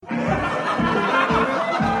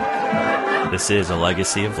This is a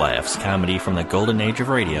legacy of laughs, comedy from the golden age of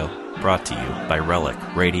radio, brought to you by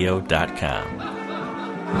RelicRadio.com.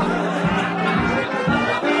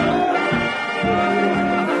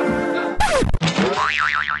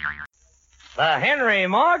 The Henry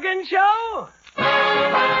Morgan Show?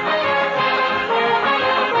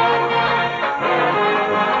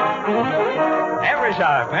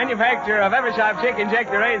 Eversharp, manufacturer of Eversharp chick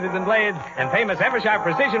injector razors and blades and famous Eversharp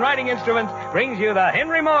precision writing instruments, brings you the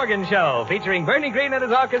Henry Morgan Show, featuring Bernie Green and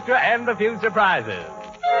his orchestra and a few surprises.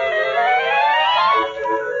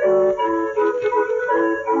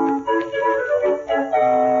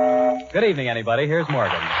 Good evening, anybody. Here's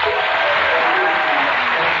Morgan.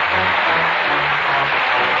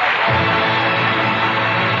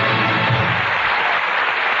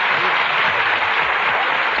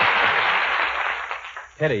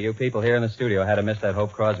 Pity you people here in the studio had to miss that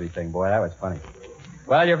Hope Crosby thing. Boy, that was funny.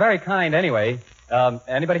 Well, you're very kind anyway.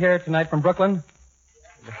 Anybody here tonight from Brooklyn?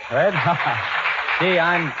 Fred? Gee,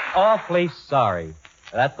 I'm awfully sorry.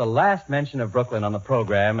 That's the last mention of Brooklyn on the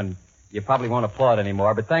program, and you probably won't applaud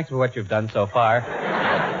anymore, but thanks for what you've done so far.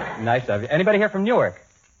 Nice of you. Anybody here from Newark?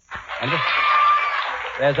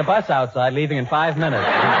 There's a bus outside leaving in 5 minutes.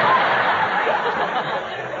 Is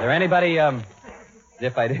there anybody,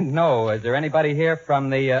 if I didn't know, is there anybody here from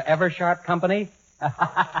the Eversharp Company?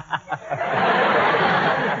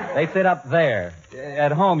 They sit up there.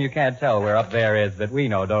 At home, you can't tell where up there is, but we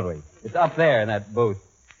know, don't we? It's up there in that booth.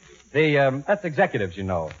 That's executives, you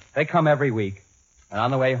know. They come every week, and on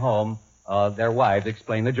the way home, their wives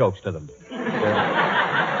explain the jokes to them.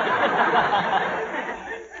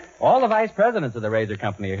 All the vice presidents of the Razor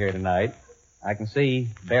Company are here tonight. I can see,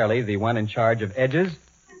 barely, the one in charge of edges.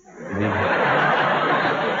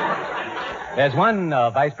 There's one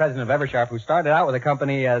vice president of Eversharp who started out with the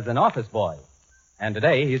company as an office boy. And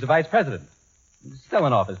today, he's a vice president. He's still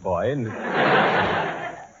an office boy, and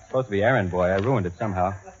supposed to be errand boy. I ruined it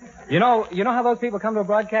somehow. You know how those people come to a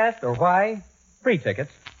broadcast, or why? Free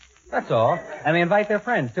tickets. That's all. And they invite their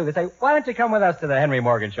friends, too. They say, why don't you come with us to the Henry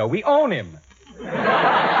Morgan Show? We own him.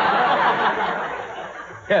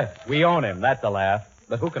 Yes, we own him. That's a laugh.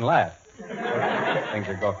 But who can laugh? Things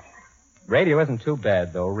are going. Radio isn't too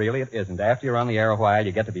bad, though. Really, it isn't. After you're on the air a while,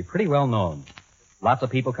 you get to be pretty well known. Lots of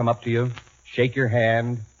people come up to you, shake your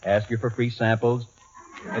hand, ask you for free samples.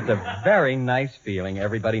 It's a very nice feeling,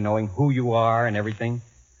 everybody knowing who you are and everything.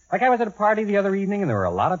 Like I was at a party the other evening, and there were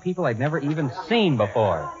a lot of people I'd never even seen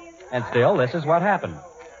before. And still, this is what happened.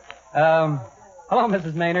 Hello,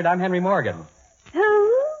 Mrs. Maynard. I'm Henry Morgan.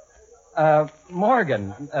 Who?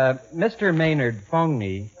 Morgan. Mr. Maynard phoned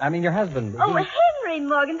me. I mean, your husband. Oh, Henry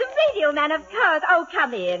Morgan, the radio man, of course. Oh,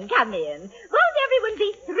 come in. Won't everyone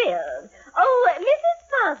be thrilled? Oh,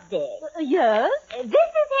 Mrs. Fosdick. Yes? This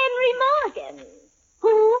is Henry Morgan.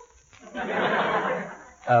 Who?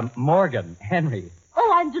 Morgan. Henry.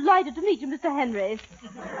 Oh, I'm delighted to meet you, Mr. Henry.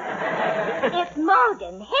 It's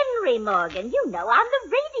Morgan. Henry Morgan. You know, on the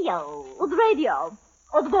radio. Oh, the radio.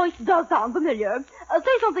 Oh, the voice does sound familiar.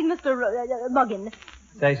 Say something, Mr. Morgan.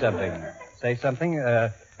 Say something. Say something.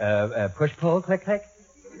 Push, pull, click, click.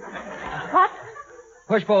 What?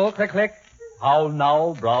 Push, pull, click, click. How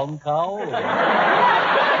now, brown cow?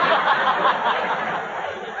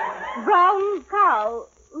 Brown cow.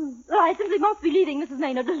 I simply must be leaving Mrs.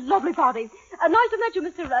 Maynard. This is a lovely party. Nice to meet you,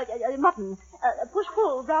 Mr. Mutton. Push,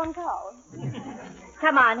 pull, brown cow.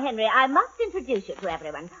 Come on, Henry. I must introduce you to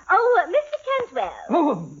everyone. Oh, Mr. Cantwell.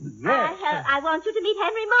 Oh, yes. I want you to meet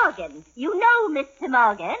Henry Morgan. You know Mr.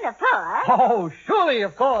 Morgan, of course. Oh, surely,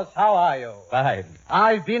 of course. How are you? Fine.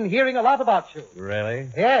 I've been hearing a lot about you. Really?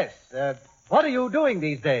 Yes. What are you doing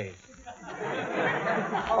these days?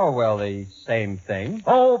 Oh, well, the same thing.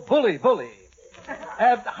 Oh, bully.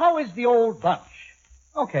 How is the old bunch?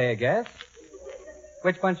 Okay, I guess.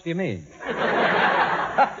 Which bunch do you mean?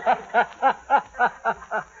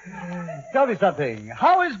 Tell me something.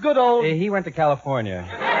 How is good old... He went to California.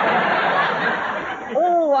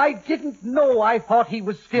 Oh, I didn't know. I thought he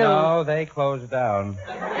was still... No, they closed down.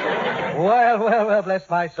 Well, bless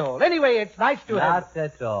my soul. Anyway, it's nice to have... Not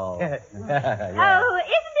at all. Yeah. Oh,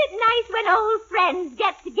 isn't it nice when old friends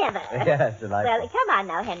get together? Yes, delightful. Well, come on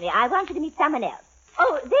now, Henry. I want you to meet someone else.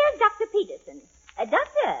 Oh, there's Dr. Peterson.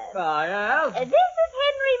 Doctor. Yes? This is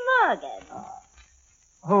Henry Morgan.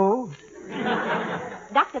 Who?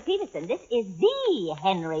 Dr. Peterson, this is the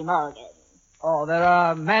Henry Morgan. Oh, there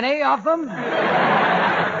are many of them?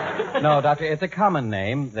 No, Doctor, it's a common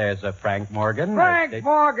name. There's a Frank Morgan. Frank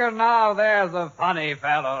Morgan, now there's a funny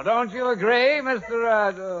fellow. Don't you agree,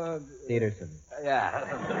 Mr. Peterson.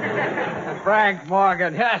 Yeah. Frank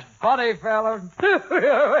Morgan. Yes, funny fellow.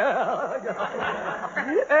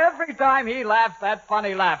 Every time he laughs, that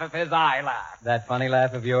funny laugh of his, I laugh. That funny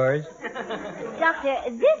laugh of yours? Doctor,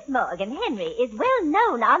 this Morgan Henry is well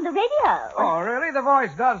known on the radio. Oh, really? The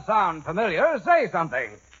voice does sound familiar. Say something.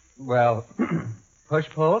 Well, push,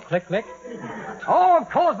 pull, click, click. Oh, of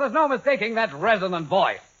course, there's no mistaking that resonant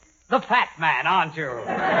voice. The fat man, aren't you?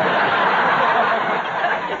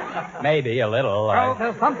 Maybe a little. Oh,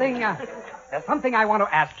 there's something I want to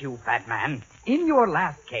ask you, fat man. In your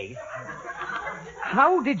last case,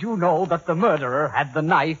 how did you know that the murderer had the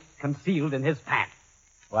knife concealed in his pants?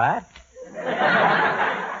 What?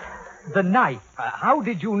 The knife. How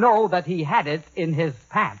did you know that he had it in his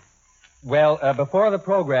pants? Well, before the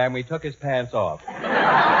program, we took his pants off. I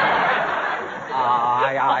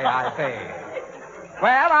see.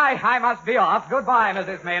 Well, I must be off. Goodbye,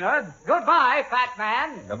 Mrs. Maynard. Goodbye, fat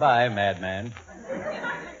man. Goodbye, madman.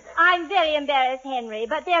 I'm very embarrassed, Henry,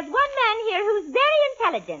 but there's one man here who's very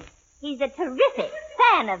intelligent. He's a terrific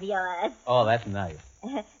fan of yours. Oh, that's nice.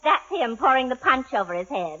 That's him pouring the punch over his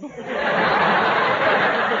head.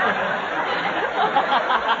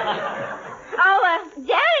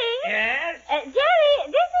 Jerry. Yes? Jerry,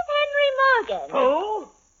 this is Henry Morgan. Who?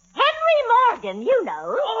 Henry Morgan, you know.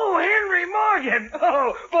 Oh, Henry Morgan.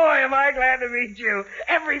 Oh, boy, am I glad to meet you.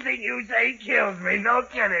 Everything you say kills me, no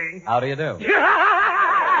kidding. How do you do?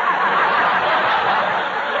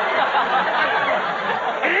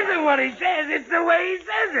 It isn't what he says, it's the way he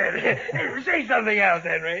says it. Say something else,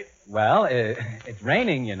 Henry. Well, it's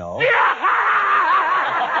raining, you know.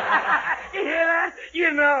 You hear that?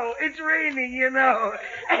 You know, it's raining, you know.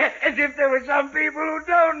 As if there were some people who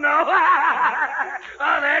don't know.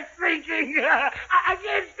 Oh, that's thinking. I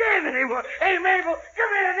can't stand it anymore. Hey, Mabel,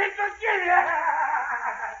 come here. This will kill you.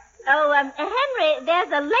 Oh, Henry,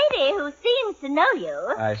 there's a lady who seems to know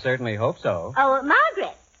you. I certainly hope so. Oh,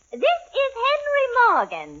 Margaret, this is Henry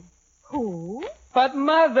Morgan. Who? But,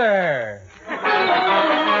 Mother!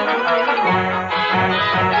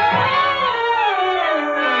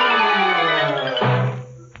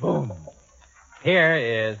 Boom. Here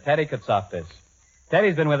is Teddy Katsoptis.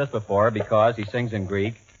 Teddy's been with us before because he sings in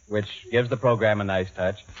Greek, which gives the program a nice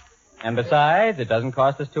touch. And besides, it doesn't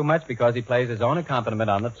cost us too much because he plays his own accompaniment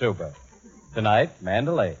on the tuba. Tonight,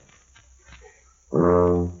 Mandalay.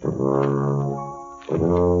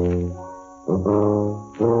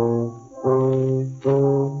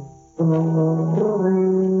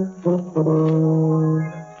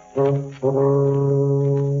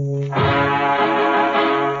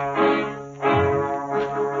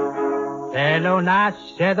 Θέλω να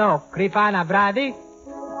σε δω κρυφά ένα βράδυ.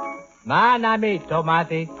 Μα να μην το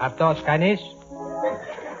μάθει αυτός κανείς.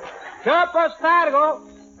 Κι όπως θα έργο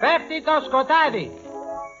πέφτει το σκοτάδι.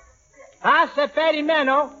 Θα σε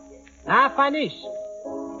περιμένω να φανείς.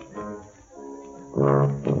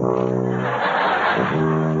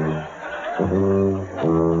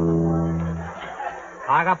 Σ'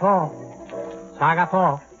 αγαπώ, σ'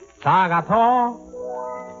 αγαπώ, σ' αγαπώ.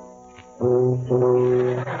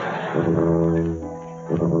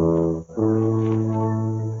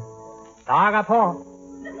 Σ' αγαπώ,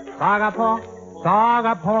 σ' αγαπώ, σ'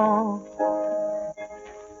 αγαπώ.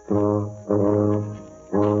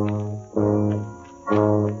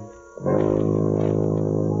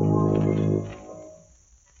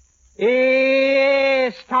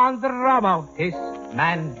 Στον δρόμο της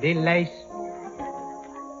Μαντιλέης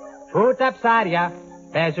που τα ψάρια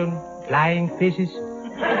παίζουν flying fishes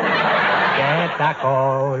και τα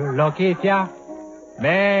κολοκύθια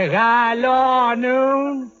μεγαλώνουν.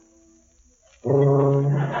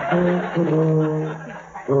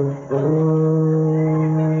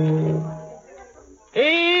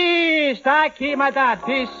 Ή στα κύματα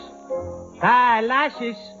της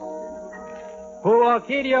θαλάσσης που ο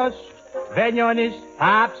κύριος Βενιώνης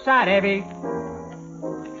θα ψαρεύει.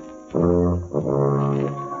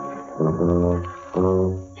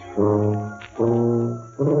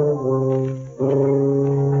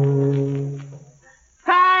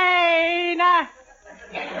 Φάινα!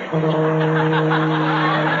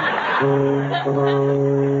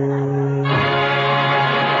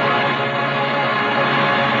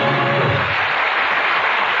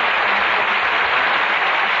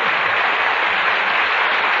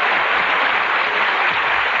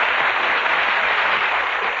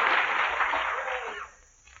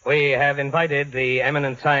 We have invited the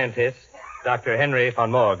eminent scientist, Dr. Henry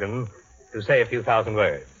von Morgan, to say a few thousand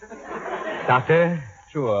words. Doctor?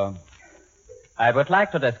 Sure. I would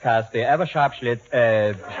like to discuss the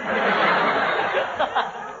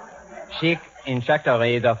Chic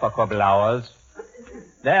injectories of vocabularies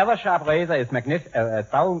The Eversharp razor is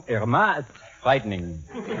frightening.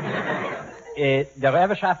 The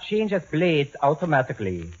Eversharp changes blades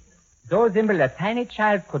automatically. So simple a tiny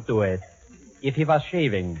child could do it if he was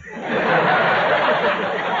shaving.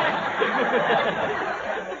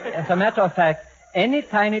 As a matter of fact, any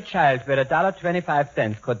tiny child with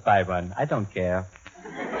 $1.25 could buy one. I don't care.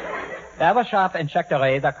 The Eversharp Injector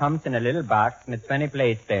razor comes in a little box with 20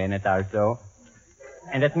 blades there in it also.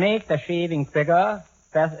 And it makes the shaving quicker,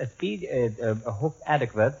 hook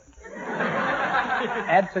adequate.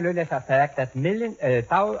 Absolutely for fact that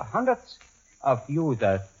hundreds of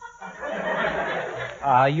users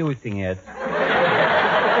are using it.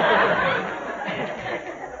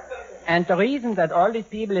 And the reason that all these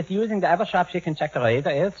people is using the Eversharp chicken injector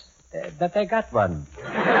razor is that they got one.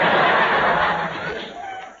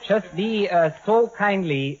 Just be so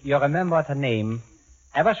kindly, you remember the name,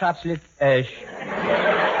 Eversharp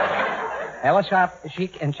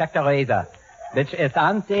Chic Injector Razor, which is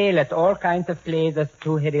on sale at all kinds of places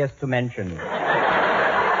too hideous to mention. Thank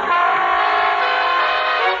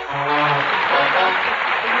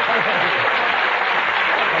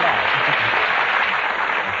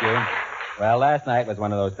you. Well, last night was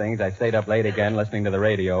one of those things. I stayed up late again listening to the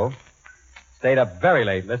radio. Stayed up very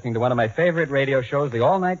late listening to one of my favorite radio shows, the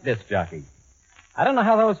All-Night Disc Jockey. I don't know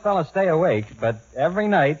how those fellas stay awake, but every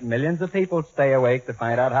night millions of people stay awake to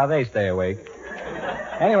find out how they stay awake.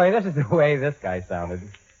 Anyway, this is the way this guy sounded.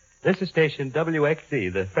 This is station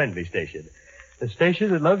WXC, the friendly station. The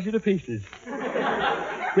station that loves you to pieces.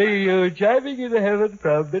 Bringing you jiving into heaven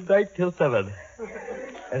from midnight till 7.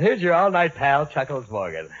 And here's your all-night pal, Chuckles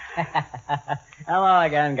Morgan. Hello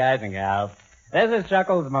again, guys and gals. This is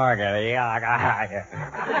Chuckles Morgan.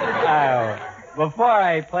 Before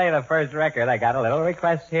I play the first record, I got a little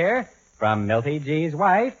request here from Milty G's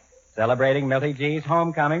wife, celebrating Milty G's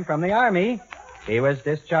homecoming from the Army. He was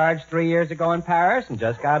discharged 3 years ago in Paris and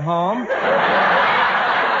just got home.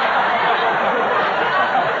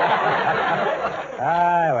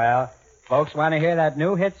 Well, folks want to hear that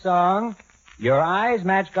new hit song, Your Eyes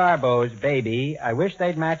Match Garbo's Baby. I wish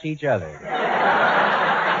they'd match each other.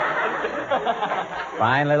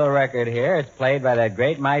 Fine little record here. It's played by that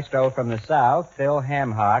great maestro from the South, Phil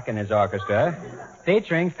Hamhock and his orchestra,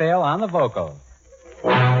 featuring Phil on the vocals.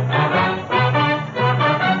 Chloe!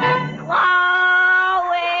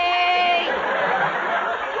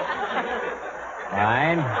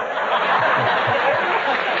 Fine.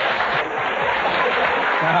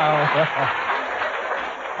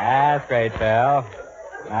 That's great, Phil.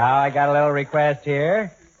 Now I got a little request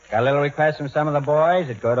here. Got a little request from some of the boys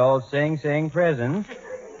at good old Sing Sing Prison.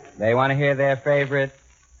 They want to hear their favorite,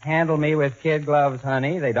 Handle Me with Kid Gloves,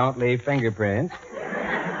 Honey. They don't leave fingerprints.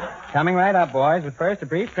 Coming right up, boys, but first a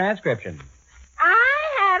brief transcription. I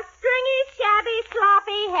have stringy, shabby,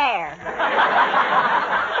 sloppy hair.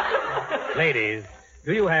 Ladies,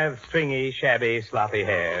 do you have stringy, shabby, sloppy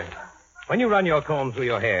hair? When you run your comb through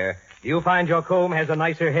your hair, do you find your comb has a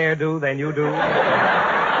nicer hairdo than you do?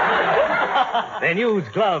 Then use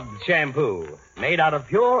Glub shampoo, made out of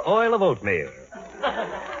pure oil of oatmeal.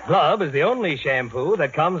 Glub is the only shampoo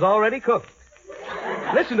that comes already cooked.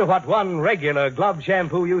 Listen to what one regular Glub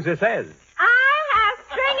shampoo user says. I have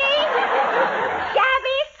Fine. stringy,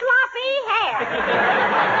 shabby, sloppy hair.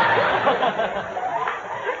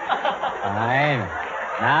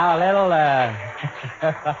 Now a little,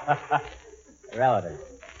 relative.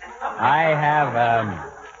 I have,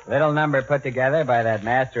 little number put together by that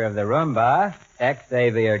master of the rumba,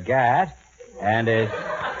 Xavier Gatt, and his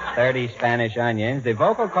 30 Spanish Onions. The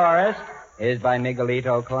vocal chorus is by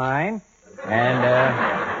Miguelito Klein, and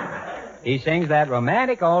he sings that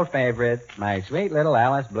romantic old favorite, My Sweet Little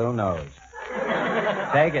Alice Blue Nose.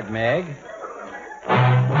 Take it, Mig.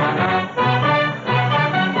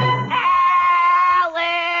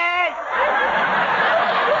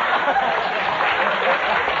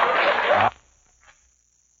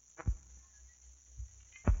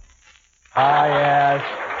 Oh, yes.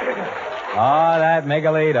 Oh, that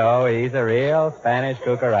Miguelito. He's a real Spanish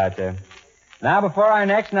cucaracha. Now, before our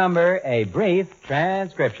next number, a brief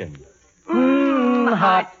transcription.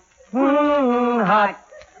 Hot. Hot.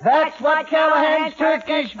 That's what Callahan's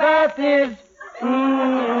Turkish bath is.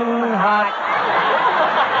 Hot.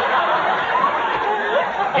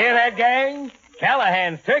 Hear that, gang?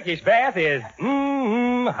 Callahan's Turkish bath is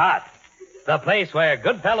hot. The place where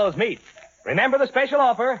good fellows meet. Remember the special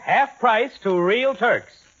offer, half price to real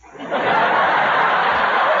Turks. Get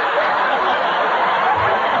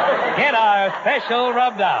our special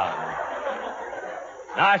rub down.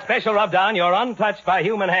 Our special rub down, you're untouched by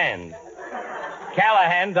human hand.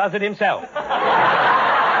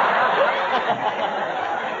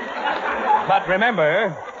 But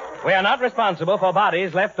remember, we are not responsible for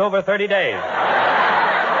bodies left over 30 days.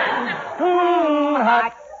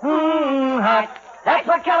 Hot. Hot. That's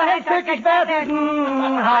what Callahan's Turkish bath is.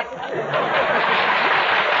 Hot.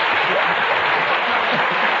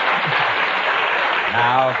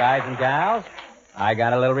 Now, guys and gals, I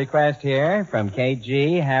got a little request here from Kate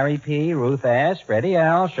G., Harry P., Ruth S., Freddie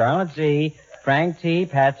L., Charlotte Z., Frank T.,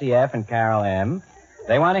 Patsy F., and Carol M.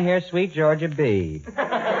 They want to hear Sweet Georgia B.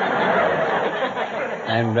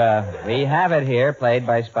 And we have it here, played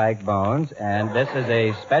by Spike Bones, and this is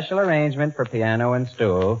a special arrangement for piano and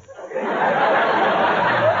stool.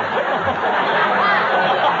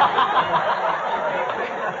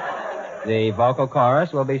 The vocal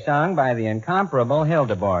chorus will be sung by the incomparable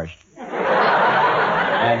Hilda Borscht.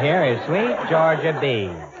 And here is Sweet Georgia B.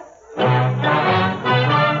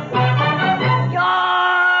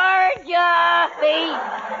 Georgia B.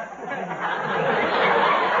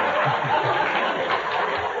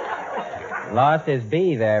 Lost his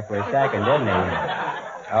B there for a second, didn't he?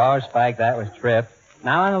 Oh, Spike, that was trip.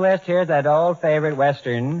 Now on the list, here's that old favorite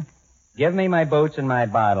Western, Give Me My Boots and My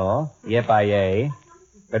Bottle, Yip-I-Yay.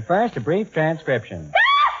 But first, a brief transcription.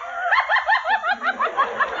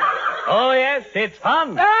 Oh, yes, it's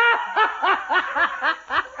fun.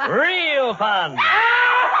 Real fun.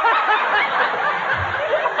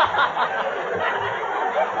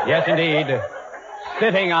 Yes, indeed.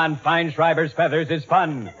 Sitting on Feinschreiber's feathers is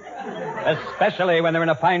fun. Especially when they're in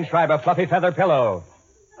a Feinschreiber fluffy feather pillow.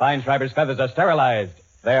 Feinschreiber's feathers are sterilized.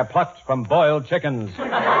 They are plucked from boiled chickens.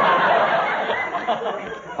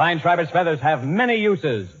 Feinschreiber's feathers have many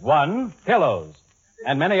uses. One, pillows.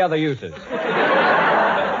 And many other uses.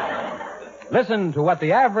 Listen to what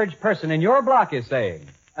the average person in your block is saying.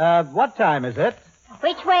 What time is it?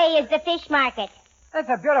 Which way is the fish market? It's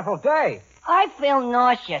a beautiful day. I feel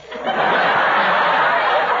nauseous.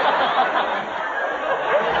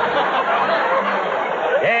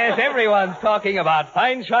 Yes, everyone's talking about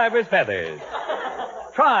Feinschreiber's feathers.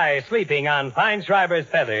 Try sleeping on Feinschreiber's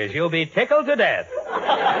feathers. You'll be tickled to death.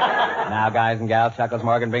 Now, guys and gals, Chuckles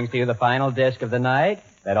Morgan brings to you the final disc of the night.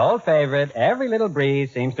 That old favorite, Every Little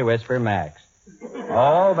Breeze Seems to Whisper Max.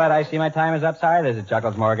 Oh, but I see my time is up. Sorry, this is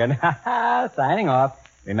Chuckles Morgan. Signing off.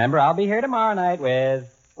 Remember, I'll be here tomorrow night with...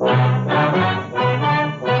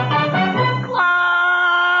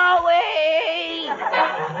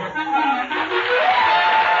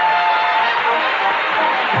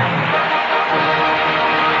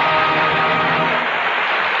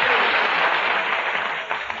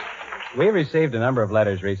 We received a number of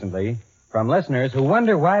letters recently from listeners who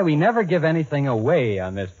wonder why we never give anything away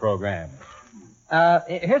on this program.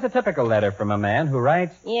 Here's a typical letter from a man who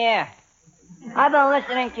writes... Yeah. I've been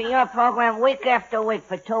listening to your program week after week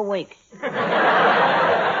for 2 weeks. And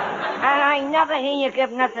I never hear you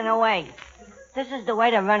give nothing away. This is the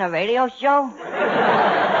way to run a radio show?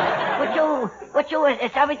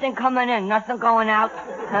 Is everything coming in, nothing going out?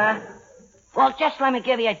 Huh? Well, just let me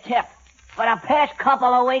give you a tip. For the past couple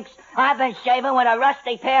of weeks, I've been shaving with a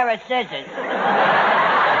rusty pair of scissors. And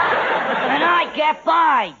I get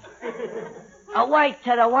by. A word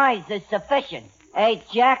to the wise is sufficient. Eh,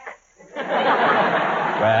 Jack?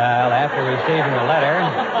 Well, after receiving the letter,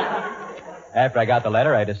 after I got the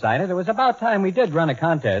letter, I decided it was about time we did run a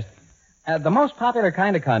contest. The most popular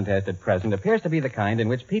kind of contest at present appears to be the kind in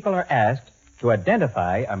which people are asked to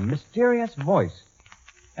identify a mysterious voice.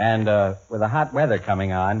 And with the hot weather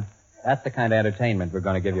coming on, that's the kind of entertainment we're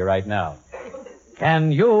going to give you right now.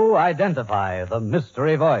 Can you identify the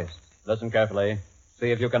mystery voice? Listen carefully. See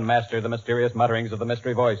if you can master the mysterious mutterings of the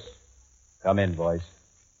mystery voice. Come in, voice.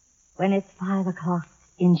 When it's 5 o'clock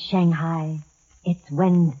in Shanghai, it's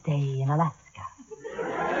Wednesday in Alaska.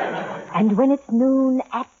 And when it's noon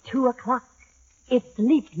at 2 o'clock, it's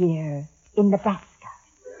leap year in Nebraska.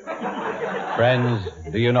 Friends,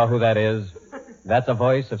 do you know who that is? That's a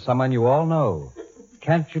voice of someone you all know.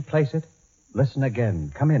 Can't you place it? Listen again.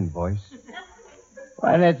 Come in, voice.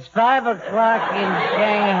 When it's 5 o'clock in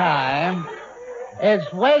Shanghai,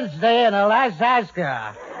 it's Wednesday in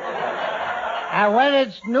Alaska. And when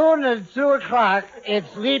it's noon at 2 o'clock,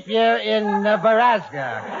 it's leap year in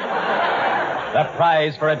Nebraska. The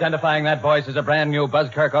prize for identifying that voice is a brand new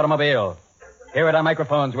Buzzkirk automobile. Here at our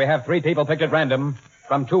microphones, we have 3 people picked at random,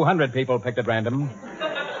 from 200 people picked at random.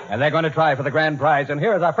 And they're going to try for the grand prize. And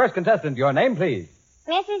here is our first contestant. Your name, please.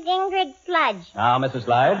 Mrs. Ingrid Sludge. Now, Mrs.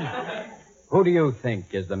 Sludge, who do you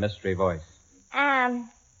think is the mystery voice?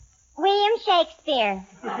 William Shakespeare.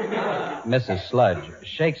 Mrs. Sludge,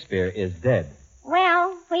 Shakespeare is dead.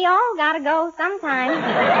 Well, we all gotta go sometime.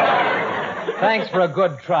 Thanks for a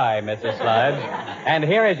good try, Mrs. Sludge. And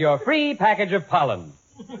here is your free package of pollen.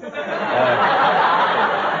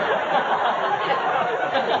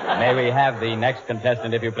 May we have the next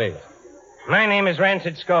contestant, if you please? My name is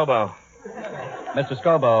Rancid Scobo. Mr.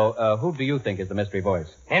 Scobo, who do you think is the mystery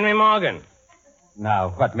voice? Henry Morgan. Now,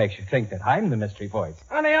 what makes you think that I'm the mystery voice?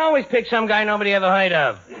 Oh, they always pick some guy nobody ever heard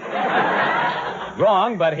of.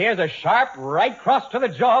 Wrong, but here's a sharp right cross to the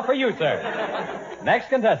jaw for you, sir. Next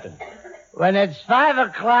contestant. When it's 5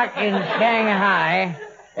 o'clock in Shanghai,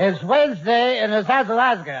 it's Wednesday and it's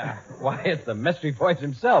Alaska. Why, it's the mystery voice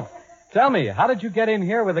himself. Tell me, how did you get in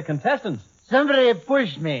here with the contestants? Somebody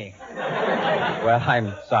pushed me. Well,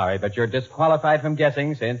 I'm sorry, but you're disqualified from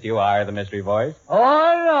guessing since you are the mystery voice.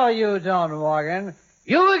 Oh, no, you don't, Morgan.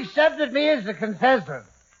 You accepted me as the contestant,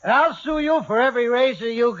 and I'll sue you for every racer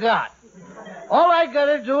you got. All I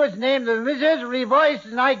gotta do is name the mystery voice,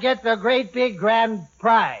 and I get the great big grand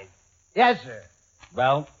prize. Yes, sir.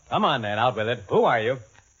 Well, come on then, out with it. Who are you?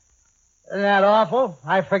 Isn't that awful?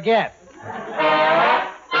 I forget.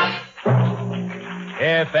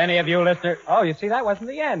 If any of you listeners... Oh, you see, that wasn't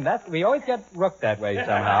the end. We always get rooked that way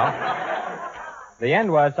somehow. The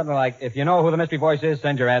end was something like, if you know who the mystery voice is,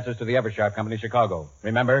 send your answers to the Eversharp Company, Chicago.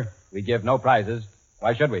 Remember, we give no prizes.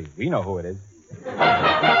 Why should we? We know who it is.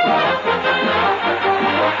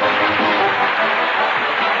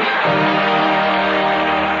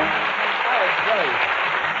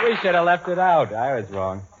 We should have left it out. I was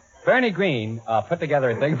wrong. Bernie Green put together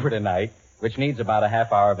a thing for tonight, which needs about a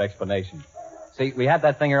half hour of explanation. See, we had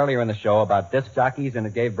that thing earlier in the show about disc jockeys, and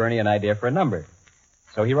it gave Bernie an idea for a number.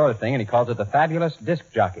 So he wrote a thing, and he calls it the Fabulous Disc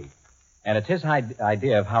Jockey. And it's his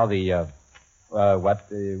idea of how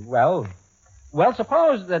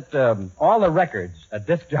suppose that all the records a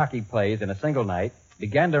disc jockey plays in a single night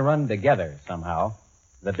began to run together somehow,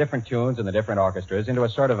 the different tunes and the different orchestras, into a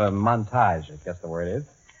sort of a montage, I guess the word is.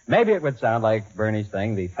 Maybe it would sound like Bernie's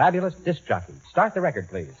thing, the Fabulous Disc Jockey. Start the record,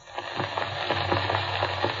 please.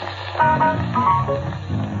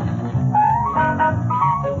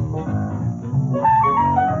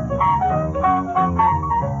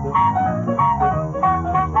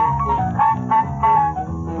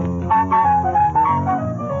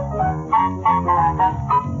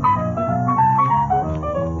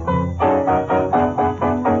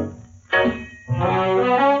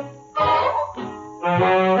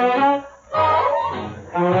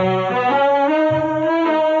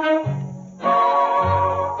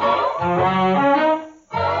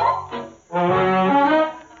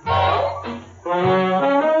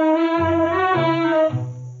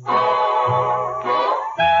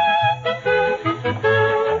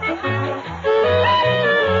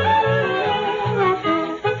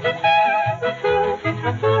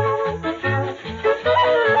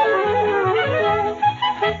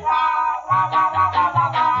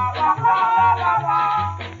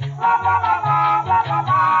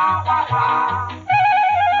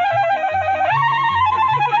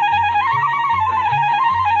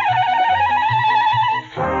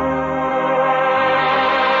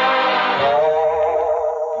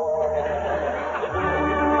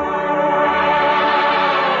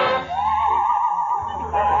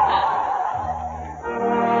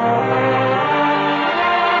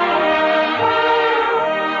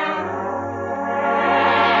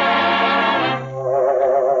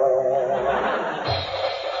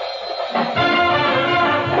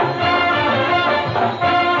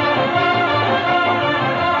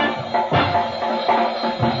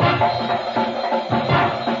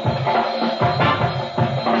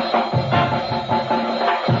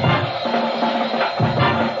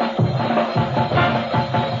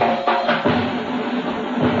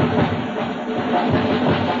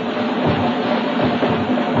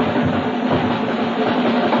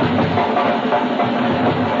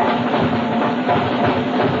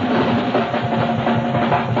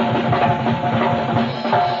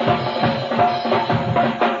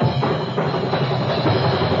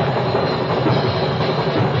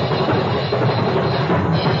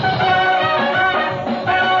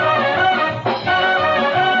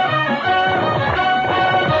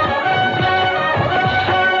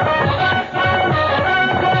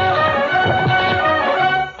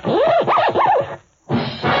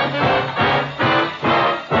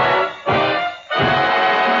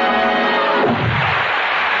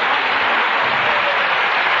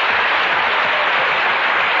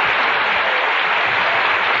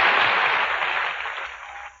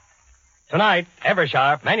 Tonight,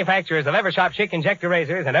 Eversharp, manufacturers of Eversharp Chic Injector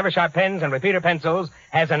Razors and Eversharp Pens and Repeater Pencils,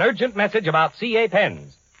 has an urgent message about CA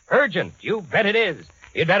Pens. Urgent, you bet it is.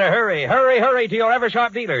 You'd better hurry to your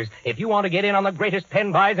Eversharp dealers if you want to get in on the greatest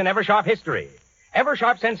pen buys in Eversharp history.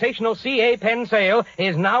 Eversharp's sensational CA Pen sale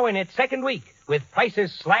is now in its second week, with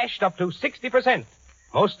prices slashed up to 60%.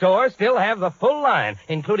 Most stores still have the full line,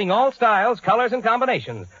 including all styles, colors, and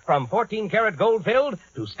combinations, from 14-karat gold-filled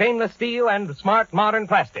to stainless steel and smart modern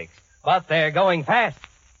plastics. But they're going fast.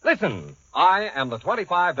 Listen. I am the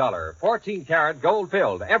 $25 14-karat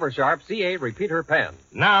gold-filled Eversharp CA repeater pen.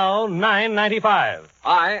 Now $9.95.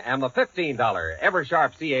 I am the $15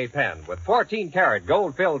 Eversharp CA pen with 14-karat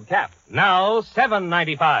gold-filled cap. Now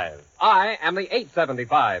 $7.95. I am the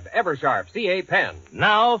 $8.75 Eversharp CA pen.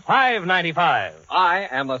 Now $5.95. I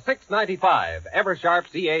am the $6.95 Eversharp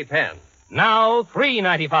CA pen. Now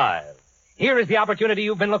 $3.95. Here is the opportunity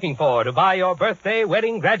you've been looking for to buy your birthday,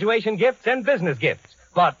 wedding, graduation gifts, and business gifts.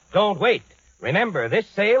 But don't wait. Remember, this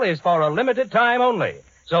sale is for a limited time only.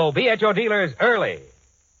 So be at your dealers early.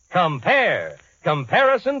 Compare.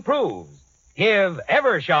 Comparison proves. Give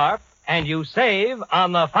Eversharp, and you save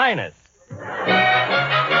on the finest.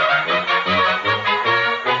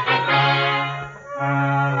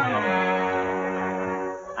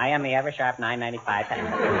 I am the Eversharp 995 pen.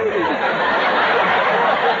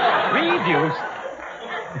 Reduced.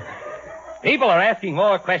 People are asking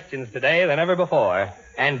more questions today than ever before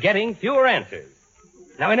and getting fewer answers.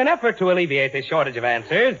 Now, in an effort to alleviate this shortage of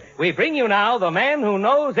answers, we bring you now the man who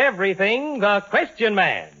knows everything, the Question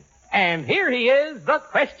Man. And here he is, the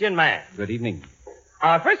Question Man. Good evening.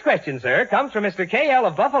 Our first question, sir, comes from Mr. K.L.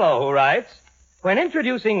 of Buffalo, who writes, when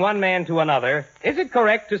introducing one man to another, is it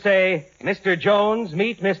correct to say, Mr. Jones,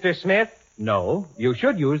 meet Mr. Smith? No, you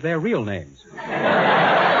should use their real names.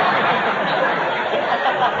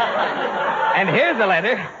 And here's a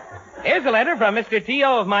letter. Here's a letter from Mr.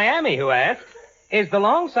 T.O. of Miami, who asks, is the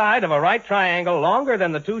long side of a right triangle longer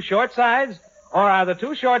than the two short sides, or are the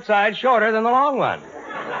two short sides shorter than the long one?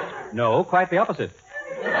 No, quite the opposite.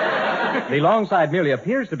 The long side merely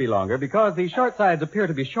appears to be longer because the short sides appear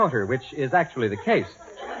to be shorter, which is actually the case.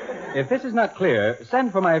 If this is not clear,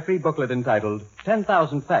 send for my free booklet entitled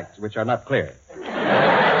 10,000 Facts Which Are Not Clear.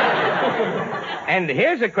 And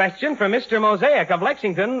here's a question from Mr. Mosaic of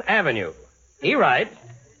Lexington Avenue. He writes,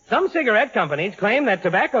 some cigarette companies claim that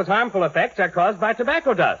tobacco's harmful effects are caused by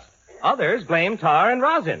tobacco dust. Others blame tar and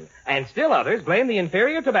rosin. And still others blame the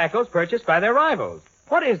inferior tobaccos purchased by their rivals.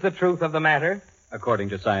 What is the truth of the matter? According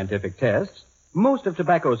to scientific tests, most of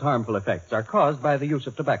tobacco's harmful effects are caused by the use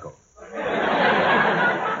of tobacco.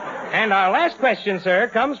 And our last question, sir,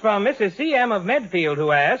 comes from Mrs. C.M. of Medfield,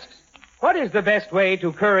 who asks, what is the best way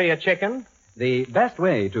to curry a chicken? The best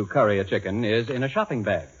way to curry a chicken is in a shopping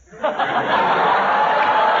bag.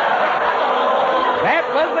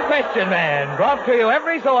 That was the Question Man, brought to you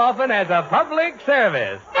every so often as a public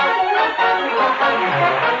service.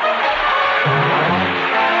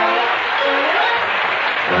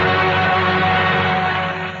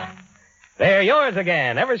 They're yours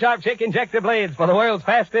again. Eversharp Chick Injector Blades for the world's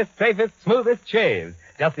fastest, safest, smoothest shaves.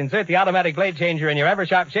 Just insert the automatic blade changer in your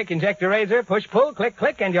Eversharp Chick Injector razor, push, pull, click,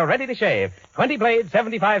 click, and you're ready to shave. 20 blades,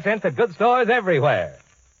 75 cents at good stores everywhere.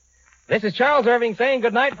 This is Charles Irving saying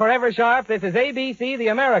goodnight for Eversharp. This is ABC, the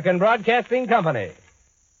American Broadcasting Company.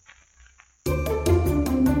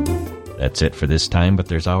 That's it for this time, but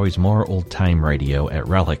there's always more old-time radio at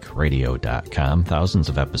relicradio.com. Thousands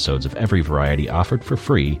of episodes of every variety offered for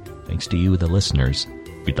free, thanks to you, the listeners.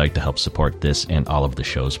 If you'd like to help support this and all of the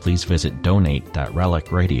shows, please visit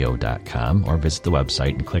donate.relicradio.com or visit the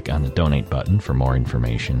website and click on the donate button for more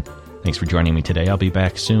information. Thanks for joining me today. I'll be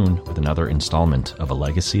back soon with another installment of A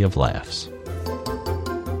Legacy of Laughs.